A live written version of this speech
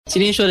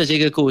今天说的这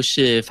个故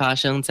事发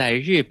生在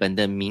日本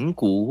的名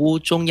古屋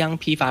中央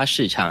批发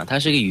市场，它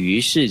是个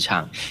鱼市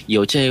场，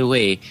有这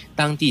位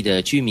当地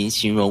的居民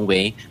形容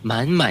为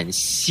满满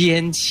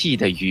仙气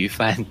的鱼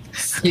贩。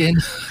鲜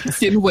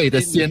味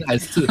的鲜还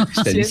是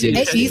神仙？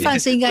鱼贩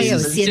是应该有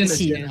仙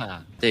气。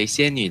对，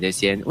仙女的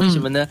仙，为什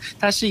么呢？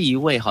她是一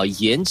位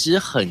颜值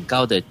很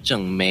高的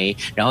正妹，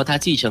然后她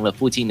继承了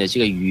附近的这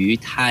个鱼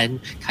摊，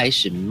开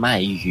始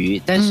卖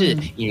鱼。但是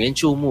引人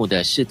注目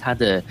的是她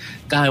的，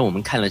刚才我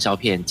们看了照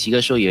片，齐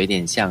哥说有一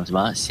点像什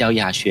么萧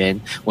亚轩，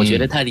我觉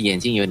得她的眼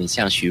睛有点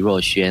像徐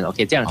若瑄。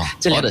OK， 这样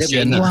这两个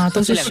美女哇，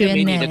都是这两个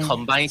美女的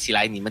combine 起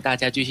来，你们大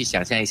家继续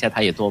想象一下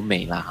她有多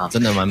美了哈，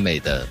真的蛮美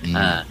的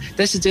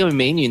但是这位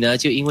美女呢，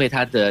就因为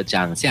她的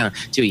长相，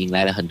就引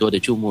来了很多的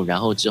注目，然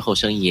后之后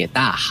生意也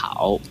大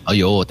好。哎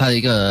呦，他的一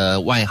个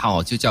外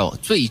号就叫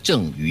最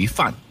正鱼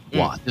贩，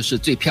哇，就是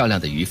最漂亮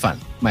的鱼贩，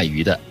卖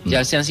鱼的。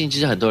要相信就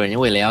是很多人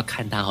为了要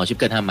看她去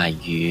跟她买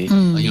鱼。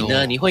你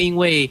呢？你会因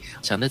为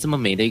长得这么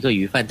美的一个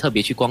鱼贩特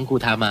别去光顾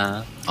她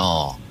吗？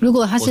如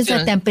果他是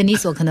在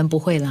Tampines 可能不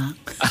会啦。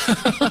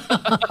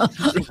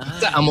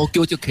在阿摩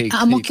沟就可以。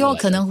阿摩沟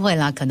可能会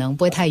啦，可能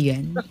不会太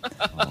远。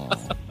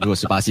如果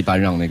是巴西班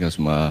让那个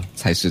什么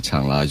菜市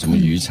场啦，什么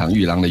渔场、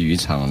玉郎的渔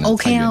场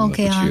 ，OK 啊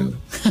，OK 啊，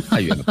太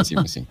远了，不行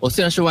不行。我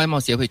虽然是外贸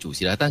协会主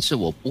席了，但是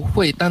我不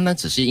会单单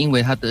只是因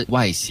为它的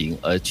外形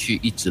而去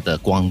一直的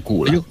光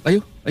顾了。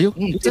哎呦，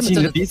这期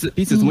你的鼻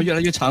子怎么越来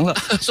越长了？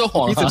说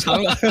谎鼻子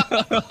长了。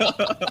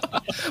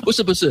不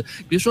是，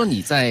比如说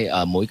你在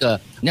某一个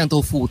酿豆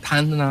腐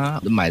摊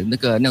啊，买那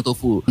个酿豆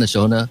腐的时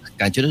候呢，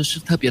感觉是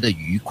特别的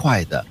愉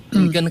快的，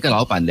你跟那个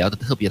老板聊得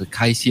特别的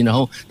开心，然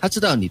后他知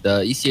道你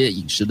的一些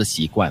饮食的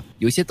习惯，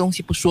有一些东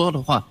西不说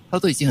的话，他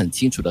都已经很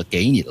清楚的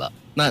给你了。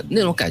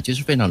那种感觉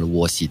是非常的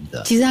窝心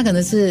的。其实他可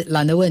能是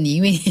懒得问你，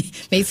因为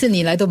每次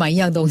你来都买一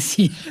样东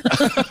西。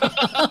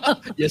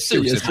也是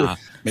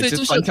每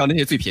次专挑那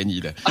些最便宜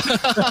的。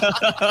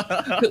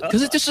可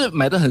是就是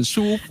买得很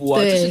舒服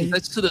啊，就是你在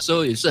吃的时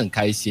候也是很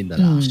开心的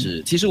啦。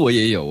是，其实我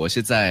也有，我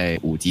是在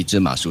五级芝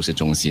麻熟食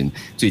中心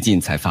最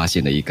近才发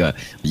现的一个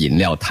饮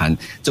料摊。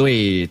这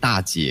位大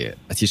姐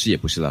其实也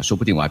不是了，说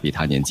不定我还比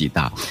她年纪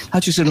大。她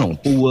就是那种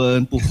不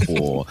温不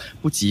火、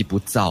不急不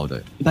躁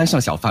的。一般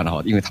上小贩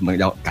因为他们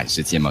要赶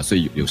时间嘛，所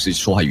以有时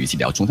说话语气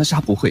比较重，但是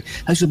她不会，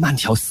她就是慢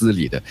条斯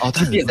理的。她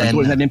很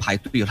多人在那边排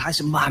队，她还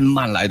是慢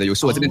慢来的。有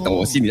时候我这边等，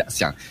我心里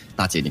想，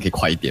大姐你可以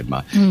快一点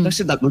嘛。但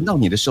是轮到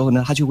你的时候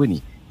呢，她就问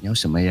你要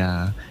什么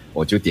呀？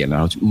我就点了，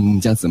然后就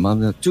这样子嘛，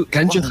就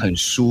感觉很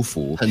舒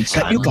服，很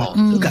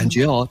有感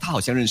觉他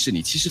好像认识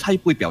你，其实他又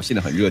不会表现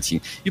得很热情，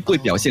又不会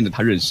表现得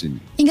他认识你。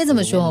应该这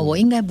么说，我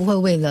应该不会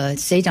为了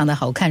谁长得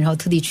好看，然后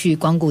特地去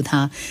光顾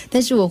他，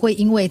但是我会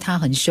因为他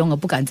很凶而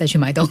不敢再去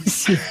买东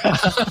西。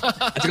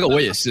这个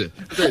我也是，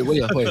对我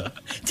也会，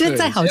就是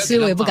再好吃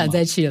我也不敢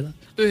再去了。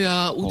对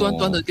啊，无端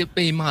端的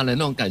被骂了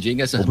那种感觉应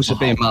该是很不好。我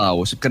不是被骂，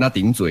我是跟他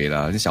顶嘴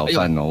了，是小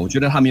贩我觉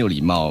得他没有礼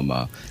貌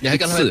嘛。你还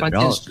跟他翻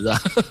天石啊？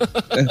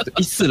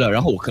一次了，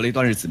然后我隔了一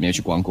段日子没有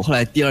去光顾，后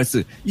来第二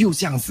次又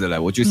这样子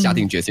了，我就下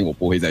定决心我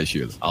不会再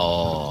去了。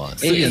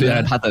虽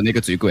然他的那个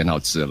嘴骨很好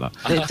吃了。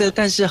对，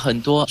但是很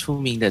多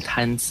出名的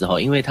摊子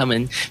因为他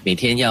们每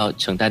天要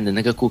承担的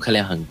那个顾客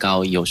量很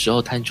高，有时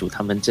候摊主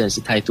他们真的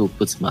是态度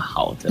不怎么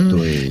好的。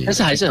对，但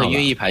是还是很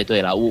愿意排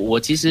队啦。我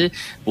其实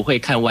不会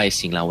看外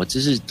形啦，我只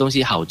是东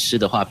西好吃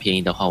的话、便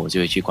宜的话，我就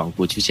会去光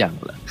顾，就这样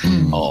了。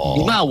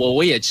你骂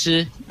我也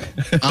吃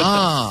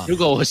啊。如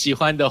果我喜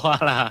欢的话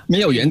啦，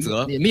没有原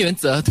则，没原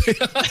则，对。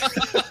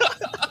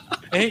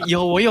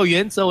我有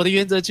原则，我的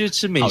原则就是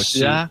吃美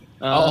食啊。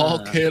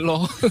OK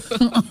咯。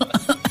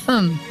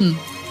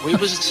我又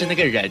不是吃那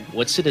个人，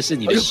我吃的是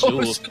你的食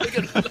物。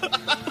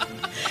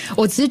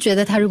我只是觉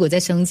得他如果在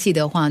生气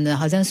的话呢，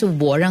好像是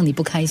我让你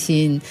不开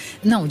心，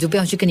那我就不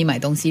要去跟你买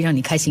东西，让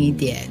你开心一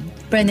点，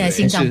不然你的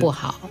心脏不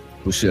好。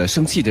不是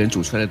生气的人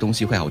煮出来的东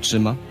西会好吃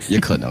吗？也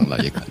可能了，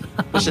也可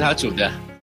能不是他煮的。